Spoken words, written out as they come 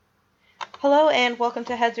Hello and welcome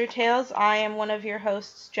to Heads or Tails. I am one of your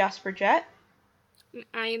hosts, Jasper Jett.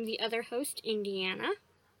 I am the other host, Indiana.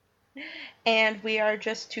 And we are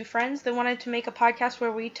just two friends that wanted to make a podcast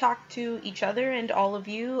where we talk to each other and all of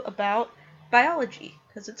you about biology,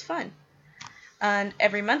 because it's fun. And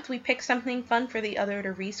every month we pick something fun for the other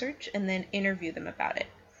to research and then interview them about it.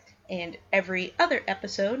 And every other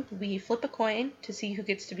episode we flip a coin to see who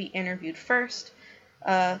gets to be interviewed first.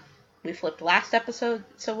 We flipped last episode,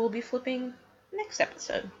 so we'll be flipping next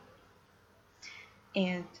episode.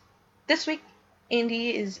 And this week,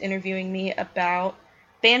 Andy is interviewing me about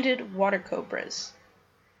banded water cobras.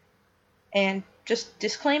 And just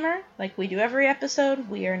disclaimer, like we do every episode,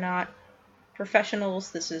 we are not professionals.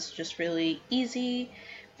 This is just really easy,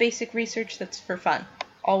 basic research that's for fun.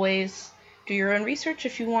 Always do your own research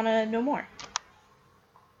if you want to know more.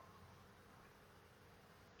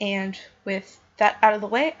 And with that out of the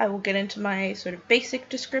way, I will get into my sort of basic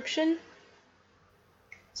description.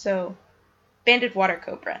 So, banded water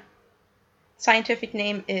cobra. Scientific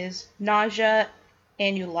name is Naja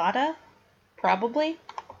annulata, probably.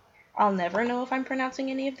 I'll never know if I'm pronouncing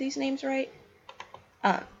any of these names right.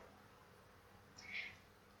 But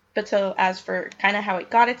so as for kind of how it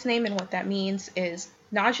got its name and what that means is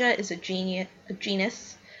Naja is a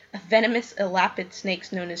genus of venomous elapid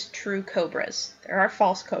snakes known as true cobras. There are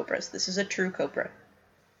false cobras. This is a true cobra.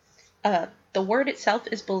 The word itself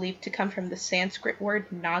is believed to come from the Sanskrit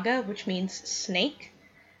word naga, which means snake,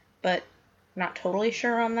 but I'm not totally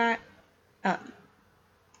sure on that.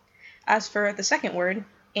 As for the second word,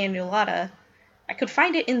 annulata, I could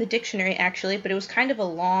find it in the dictionary actually, but it was kind of a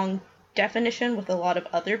long definition with a lot of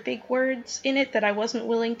other big words in it that I wasn't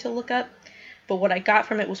willing to look up. But what I got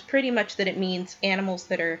from it was pretty much that it means animals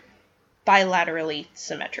that are bilaterally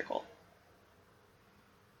symmetrical.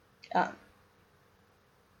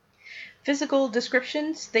 Physical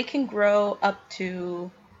descriptions, they can grow up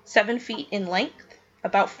to 7 feet in length.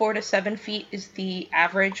 About 4 to 7 feet is the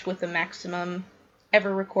average, with a maximum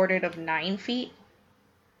ever recorded of 9 feet.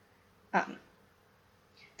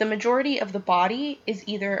 The majority of the body is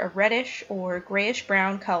either a reddish or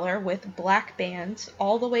grayish-brown color with black bands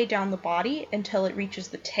all the way down the body until it reaches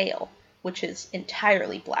the tail, which is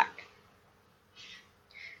entirely black.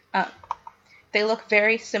 They look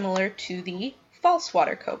very similar to the false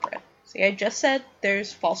water cobra. See, I just said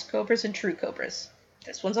there's false cobras and true cobras.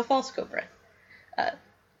 This one's a false cobra.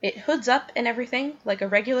 It hoods up and everything like a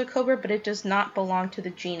regular cobra, but it does not belong to the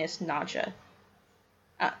genus Naja.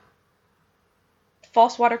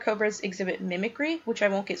 False water cobras exhibit mimicry, which I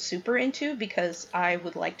won't get super into because I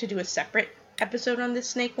would like to do a separate episode on this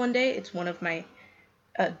snake one day. It's one of my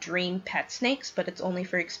dream pet snakes, but it's only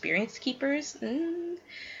for experienced keepers.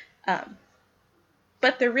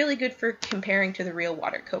 But they're really good for comparing to the real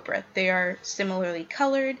water cobra. They are similarly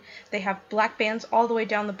colored. They have black bands all the way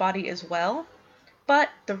down the body as well. But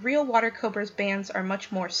the real water cobra's bands are much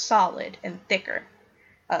more solid and thicker.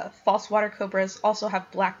 False water cobras also have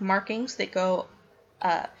black markings that go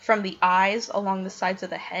from the eyes along the sides of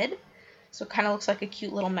the head. So it kind of looks like a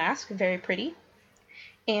cute little mask, very pretty.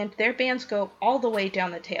 And their bands go all the way down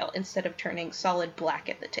the tail instead of turning solid black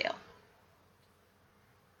at the tail.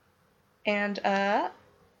 And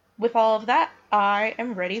with all of that, I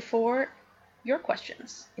am ready for your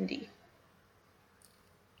questions, Indy.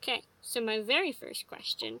 Okay, so my very first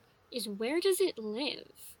question is, where does it live?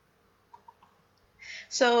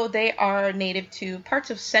 So they are native to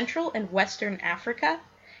parts of Central and Western Africa,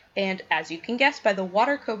 and as you can guess by the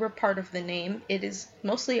water cobra part of the name, it is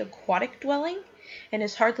mostly aquatic dwelling and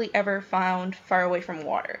is hardly ever found far away from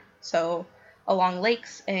water. So along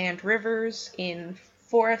lakes and rivers, in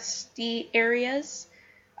foresty areas,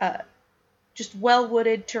 just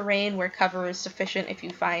well-wooded terrain where cover is sufficient. If you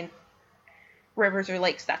find rivers or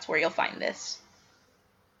lakes, that's where you'll find this.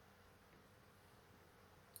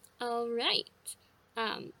 All right.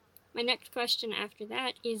 My next question after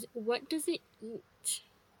that is, what does it eat?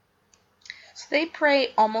 So they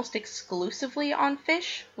prey almost exclusively on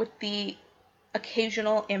fish, with the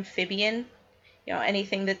occasional amphibian,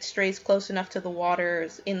 anything that strays close enough to the water,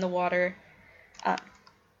 is in the water.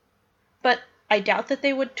 But I doubt that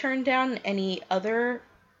they would turn down any other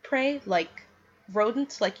prey, like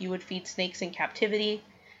rodents, like you would feed snakes in captivity.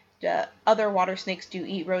 Other water snakes do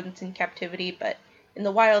eat rodents in captivity, but in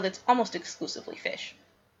the wild it's almost exclusively fish.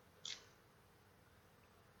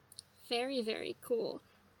 Very, very cool.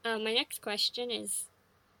 My next question is,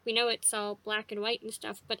 we know it's all black and white and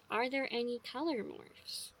stuff, but are there any color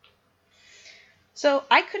morphs? So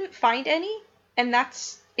I couldn't find any, and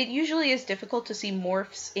it usually is difficult to see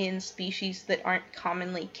morphs in species that aren't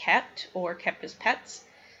commonly kept or kept as pets,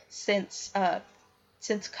 since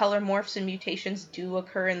since color morphs and mutations do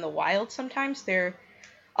occur in the wild sometimes, they're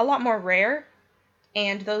a lot more rare,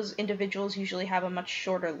 and those individuals usually have a much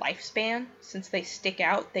shorter lifespan. Since they stick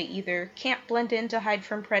out, they either can't blend in to hide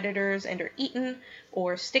from predators and are eaten,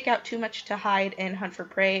 or stick out too much to hide and hunt for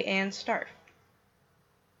prey and starve.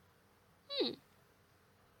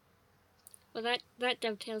 Well, that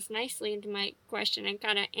dovetails nicely into my question and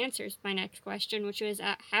kind of answers my next question, which was,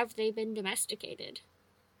 have they been domesticated?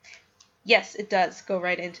 Yes, it does go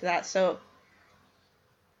right into that. So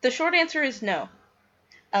the short answer is no.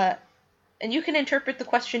 And you can interpret the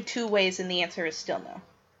question two ways, and the answer is still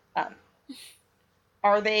no.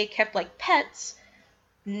 Are they kept like pets?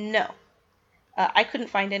 No. I couldn't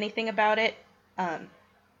find anything about it.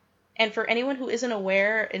 And for anyone who isn't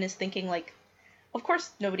aware and is thinking like, of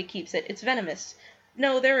course nobody keeps it, it's venomous.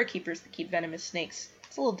 No, there are keepers that keep venomous snakes.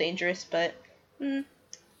 It's a little dangerous, but...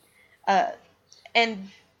 and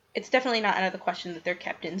it's definitely not out of the question that they're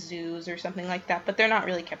kept in zoos or something like that, but they're not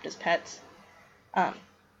really kept as pets.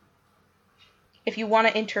 If you want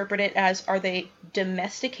to interpret it as, are they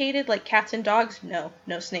domesticated like cats and dogs? No,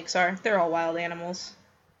 no snakes are. They're all wild animals.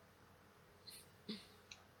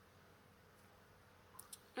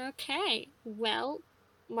 Okay, well,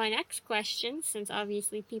 my next question, since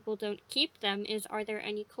obviously people don't keep them, is, are there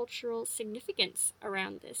any cultural significance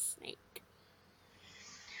around this snake?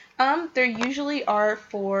 There usually are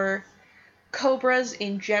for cobras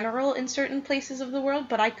in general in certain places of the world,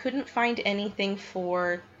 but I couldn't find anything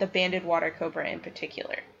for the banded water cobra in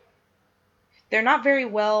particular. They're not very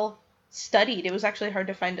well studied. It was actually hard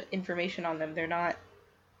to find information on them. They're not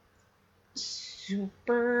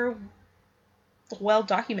super well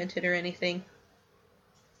documented or anything.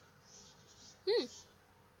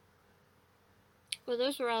 Well,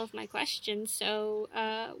 those were all of my questions, so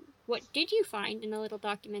what did you find in the little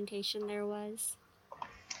documentation there was?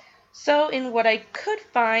 So in what I could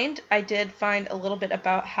find, I did find a little bit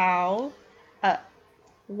about how,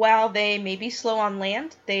 while they may be slow on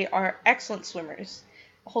land, they are excellent swimmers,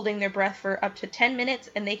 holding their breath for up to 10 minutes,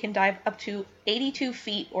 and they can dive up to 82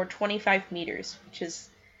 feet or 25 meters, which is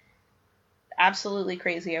absolutely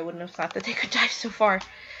crazy. I wouldn't have thought that they could dive so far.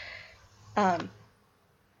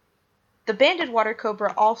 The banded water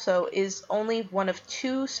cobra also is only one of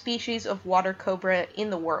two species of water cobra in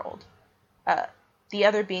the world, the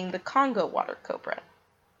other being the Congo water cobra.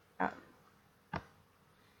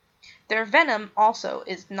 Their venom also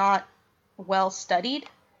is not well studied,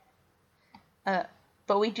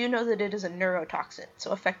 but we do know that it is a neurotoxin,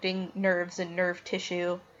 so affecting nerves and nerve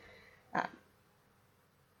tissue.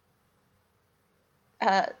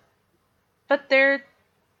 But they're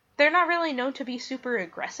not really known to be super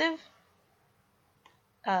aggressive.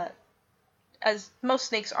 As most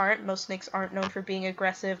snakes aren't. Most snakes aren't known for being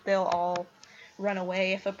aggressive. They'll all run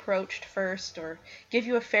away if approached first, or give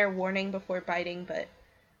you a fair warning before biting, but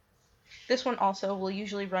this one also will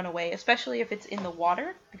usually run away, especially if it's in the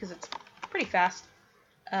water, because it's pretty fast.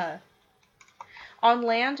 On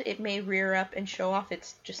land, it may rear up and show off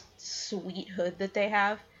its just sweet hood that they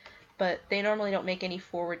have, but they normally don't make any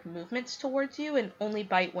forward movements towards you and only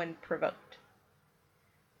bite when provoked.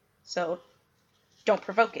 So, don't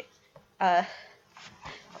provoke it. That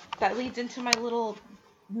leads into my little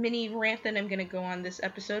mini rant that I'm going to go on this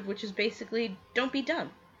episode, which is basically, don't be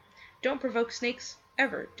dumb. Don't provoke snakes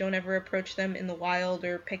ever. Don't ever approach them in the wild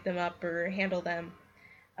or pick them up or handle them.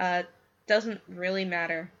 Doesn't really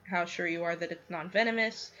matter how sure you are that it's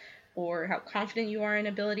non-venomous or how confident you are in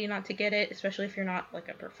ability not to get it, especially if you're not like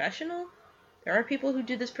a professional. There are people who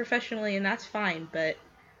do this professionally and that's fine, but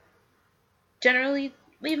generally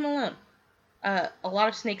leave them alone. A lot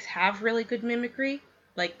of snakes have really good mimicry,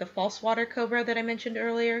 like the false water cobra that I mentioned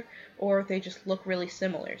earlier, or they just look really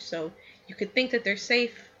similar. So you could think that they're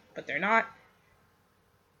safe, but they're not.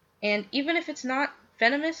 And even if it's not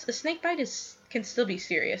venomous, a snake bite can still be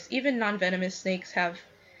serious. Even non-venomous snakes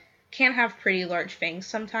can have pretty large fangs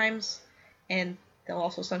sometimes, and they'll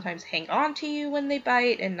also sometimes hang on to you when they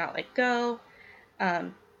bite and not let go.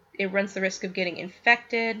 It runs the risk of getting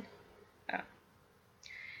infected,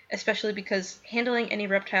 especially because handling any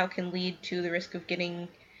reptile can lead to the risk of getting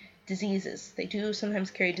diseases. They do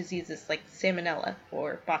sometimes carry diseases like salmonella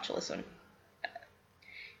or botulism.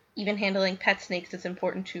 Even handling pet snakes, it's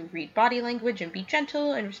important to read body language and be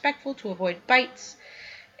gentle and respectful to avoid bites.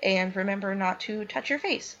 And remember not to touch your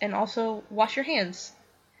face. And also wash your hands,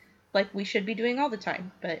 like we should be doing all the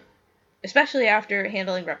time, but especially after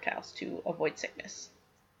handling reptiles to avoid sickness.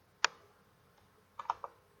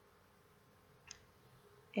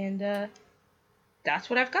 And that's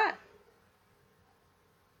what I've got.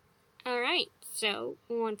 Alright, so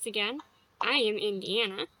once again, I am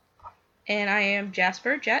Indiana. And I am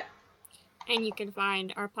Jasper Jet. And you can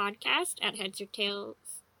find our podcast at Heads or Tails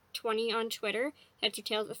 20 on Twitter, Heads or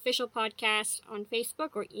Tails Official Podcast on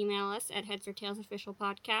Facebook, or email us at Heads or Tails Official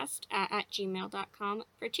Podcast at gmail.com,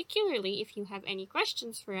 particularly if you have any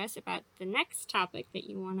questions for us about the next topic that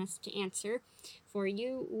you want us to answer for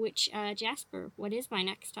you, which, Jasper, what is my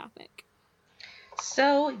next topic?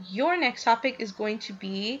 So, your next topic is going to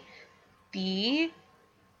be the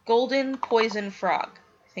golden poison frog.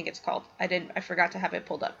 I think it's called. I forgot to have it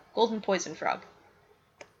pulled up. Golden poison frog.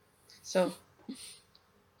 So,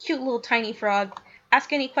 cute little tiny frog.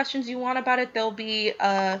 Ask any questions you want about it. There'll be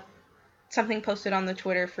something posted on the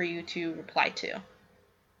Twitter for you to reply to.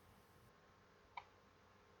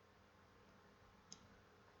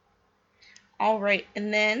 Alright,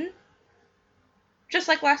 and then, just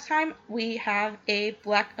like last time, we have a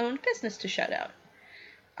Black-owned business to shout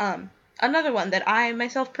out. Another one that I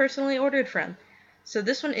myself personally ordered from. So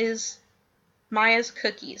this one is Maya's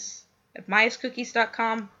Cookies. At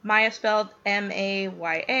mayascookies.com, Maya spelled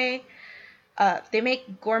M-A-Y-A. They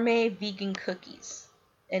make gourmet vegan cookies.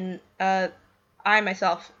 And I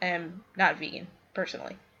myself am not vegan,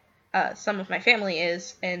 personally. Some of my family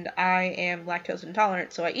is, and I am lactose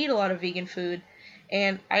intolerant, so I eat a lot of vegan food.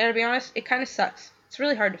 And I gotta be honest, it kind of sucks. It's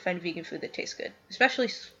really hard to find vegan food that tastes good, especially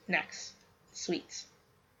snacks, sweets.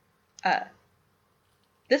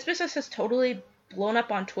 This business has totally blown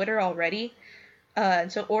up on Twitter already.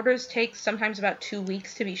 And so orders take sometimes about 2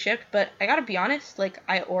 weeks to be shipped, but I gotta be honest, like,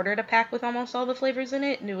 I ordered a pack with almost all the flavors in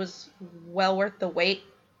it, and it was well worth the wait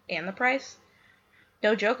and the price.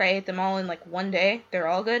 No joke, I ate them all in, like, one day. They're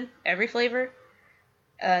all good, every flavor.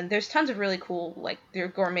 There's tons of really cool, like, they're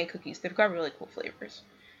gourmet cookies. They've got really cool flavors.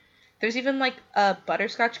 There's even, like, a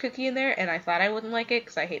butterscotch cookie in there, and I thought I wouldn't like it,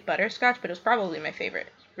 because I hate butterscotch, but it was probably my favorite.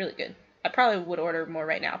 It's really good. I probably would order more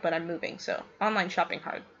right now, but I'm moving, so online shopping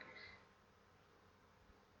hard.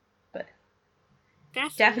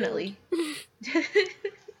 That's Definitely.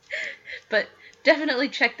 But definitely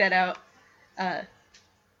check that out. 10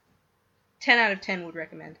 out of 10 would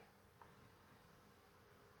recommend.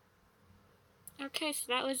 Okay, so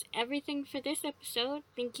that was everything for this episode.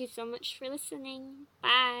 Thank you so much for listening.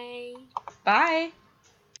 Bye. Bye.